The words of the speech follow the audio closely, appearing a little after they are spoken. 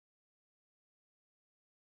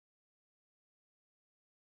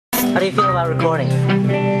How do you feel about recording?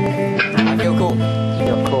 I feel cool. You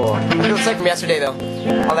feel cool. I feel sick from yesterday though.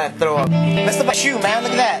 All that throw up. Messed up my shoe, man.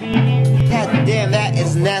 Look at that. God damn, that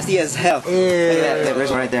is nasty as hell. Ew. Look at that. There's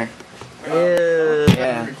one right there. Ew.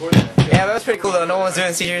 Yeah. Yeah, that was pretty cool though. No one was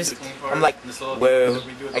doing seizures. I'm like, whoa,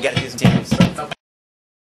 I gotta do some seizures.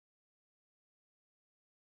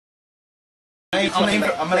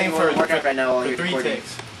 I'm aiming for workout right now. for 3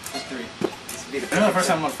 takes. Just 3. This is the first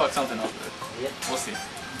time I'm gonna fuck something up. We'll see.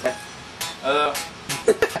 Yeah.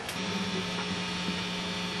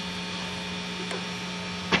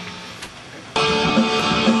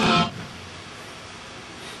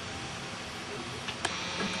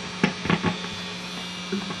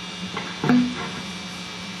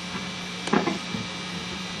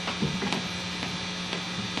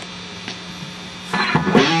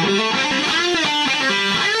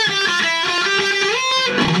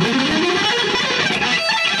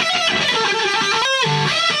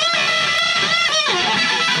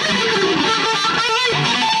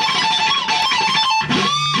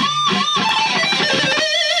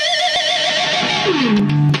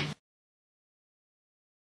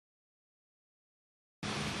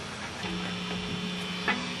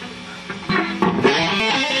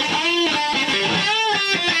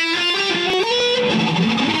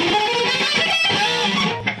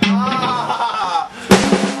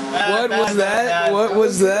 What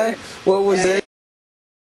was that? What was that?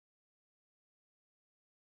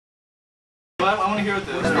 I want to hear what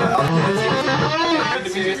this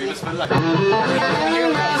is.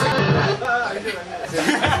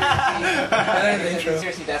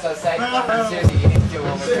 Seriously, that's outside. Seriously, you need to do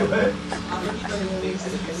one more.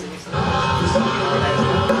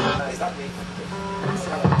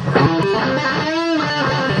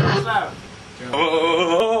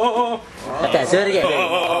 Okay, do it again.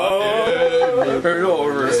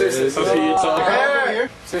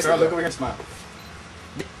 Seriously, look over here and smile.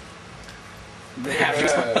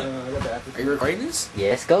 Are you recording this?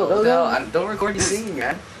 Yes, go. No, don't record you singing,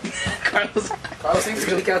 man. Carlos sings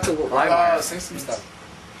Leak out to live. sing some stuff.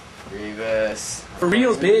 Revis. For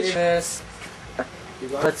reals, bitch. Revis.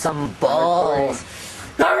 Put some balls.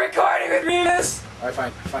 I'm recording with Revis!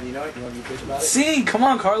 Alright, fine. You know it? You want to be bitch about it? Sing! Come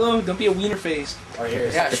on, Carlo. Don't be a wiener face. Alright, here.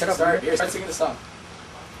 Yeah, shut up. Start singing the song.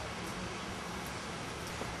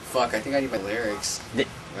 Fuck, I think I need my lyrics.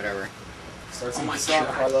 Whatever. Start singing the song,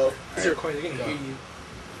 Carlo. This is recording. They're gonna hear you.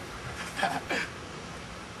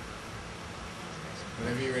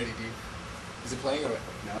 Whenever you're ready, dude. Is it playing or what?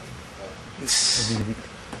 No. Oh. Is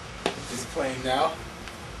it playing now?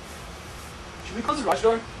 Should we close the garage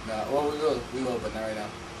door? No. Well, we will, but not right now.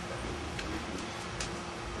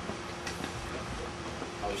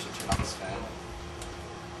 Probably should turn off this fan.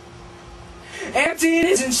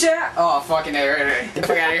 Emptiness and chat! Oh, fucking A, right. Get the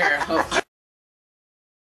fuck out of here.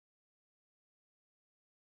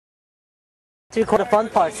 To record the fun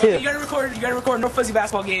part too. You gotta record no fuzzy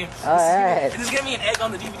basketball game. Alright. This is gonna be an egg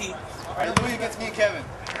on the DVD. Alright, Louis against me and Kevin.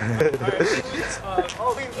 Louis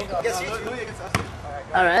against us.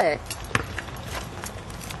 Alright.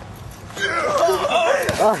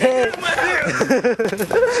 Oh, hey.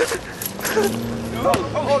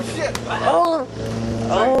 Oh shit! Oh.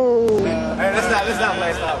 Oh. Alright, let's not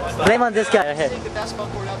play. Stop. Blame on this guy right here. Take the basketball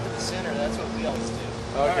court out to the center. That's what we always do.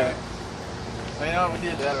 Okay. So you know what we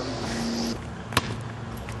did that.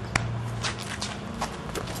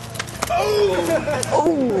 Oh.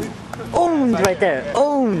 Owned right there.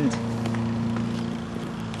 Owned.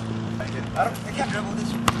 I can't dribble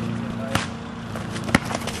this.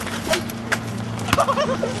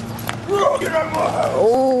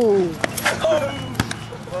 Oh.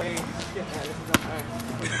 Are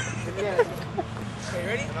you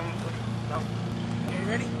ready? Are you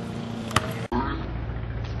ready?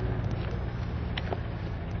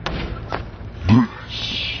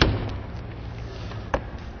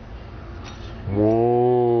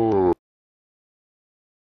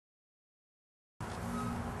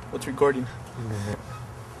 What's recording?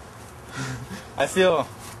 I feel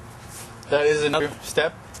that is another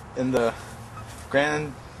step in the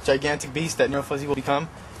grand, gigantic beast that Neuro will become,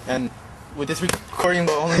 and with this recording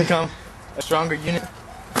will only become a stronger unit,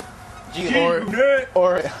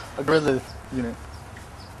 or a gorilla unit.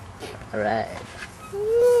 Alright.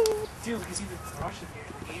 Dude, we can see the garage in here,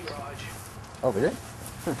 the game garage. Oh, really?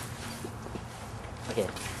 Okay,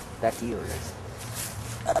 back to you.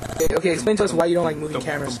 Okay, explain to us why you don't like moving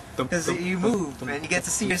cameras. Because you move, and you get to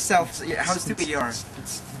see yourself, how stupid you are.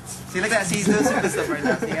 See, look at that. See, he's doing stupid stuff right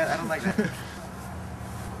now. See, I don't like that.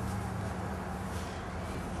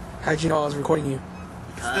 How'd you know I was recording you?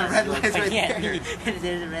 The red light's right there.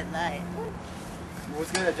 There's a red light.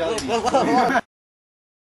 What's good at Jollibee?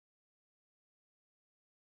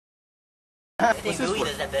 I think Louis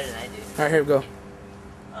does that better than I do. Alright, here we go.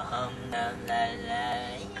 La, la,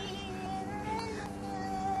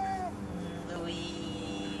 Louis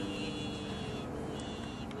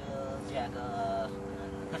will jack off.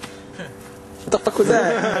 What the fuck was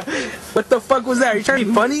that? What the fuck was that? Are you trying to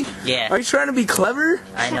be funny? Yeah. Are you trying to be clever?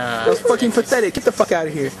 I know. That was fucking pathetic. Get the fuck out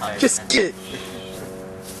of here. Just get.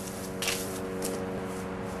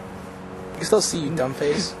 I can still see you, dumb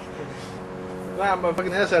face. Wow, my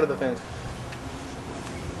fucking ass out of the fence.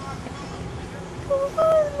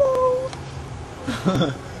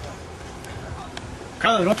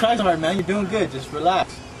 Carlo, don't try so hard, man. You're doing good. Just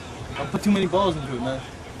relax. Don't put too many balls into it, man.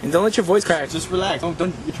 And don't let your voice crack. Just relax. Don't.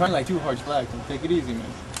 You're trying like too hard. Just relax. Take it easy,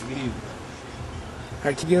 man. Take it easy.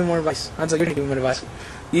 Alright, keep giving more advice. Sounds like you're giving more advice.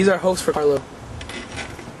 These are hopes for Carlo.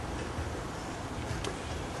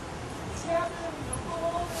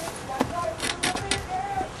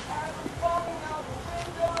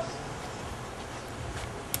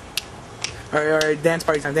 Alright, dance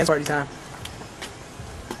party time, dance party time.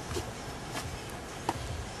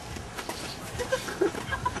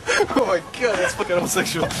 Oh my god, that's fucking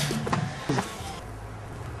homosexual.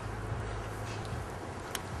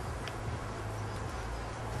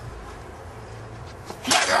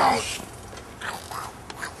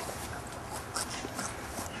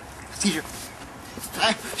 Seizure.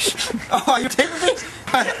 Oh, you're taking things?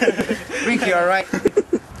 Ricky, alright.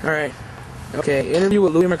 Alright. Okay, interview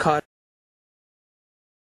with Louis Mercado.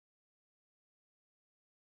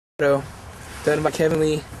 Done by Kevin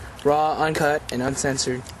Lee. Raw, uncut, and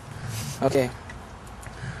uncensored. Okay.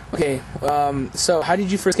 Okay, so how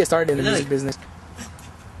did you first get started in the music business?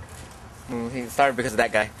 He started because of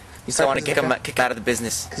that guy. You So I want to because of that kick him out of the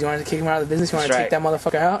business. Because you wanted to kick him out of the business? You wanted to That's take that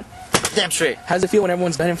motherfucker out? Damn straight. How does it feel when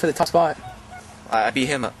everyone's betting for the top spot? I beat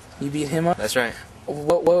him up. You beat him up? That's right.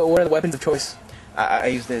 What are the weapons of choice? I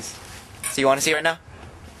use this. So you want to see it right now?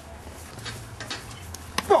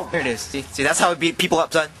 Oh, there it is. See, that's how I beat people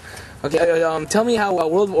up, son. Okay, tell me how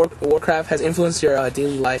World of Warcraft has influenced your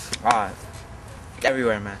daily life.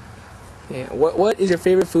 Everywhere, man. Yeah. What is your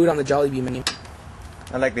favorite food on the Jollibee menu?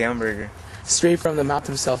 I like the hamburger. Straight from the mouth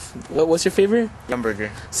himself. What's your favorite?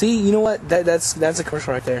 Hamburger. See, you know what? That's a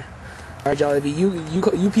commercial right there. Alright, Jollibee.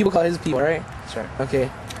 You people call his people, right? That's right. Okay.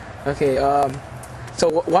 Okay. So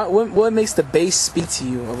what makes the bass speak to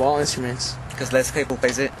you of all instruments? Because Les Claypool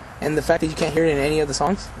plays it. And the fact that you can't hear it in any of the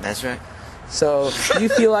songs? That's right. So, do you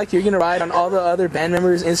feel like you're gonna ride on all the other band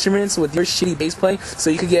members' instruments with your shitty bass playing so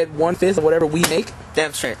you could get 1/5 of whatever we make?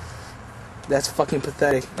 Damn straight. That's fucking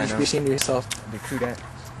pathetic. You should be ashamed of yourself. Be true that.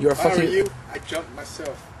 You are If I were fucking. you, I jumped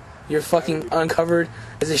myself. You're fucking uncovered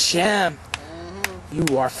as a sham.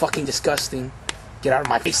 You are fucking disgusting. Get out of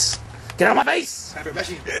my face. Get out of my face.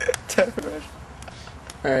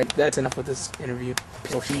 All right, that's enough with this interview.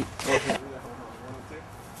 Piece of shit.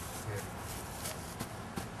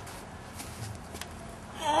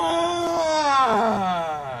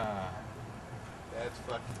 That's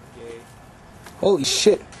fucking gay. Holy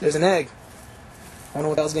shit! There's an egg. I wonder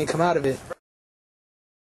what else is gonna come out of it.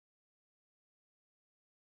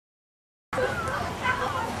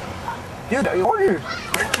 Dude, I ordered.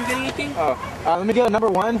 Aren't you getting anything? Oh, let me get a number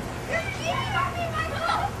 1.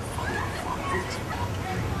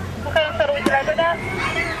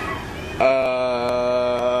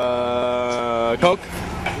 Coke.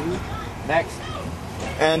 Next.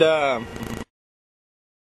 And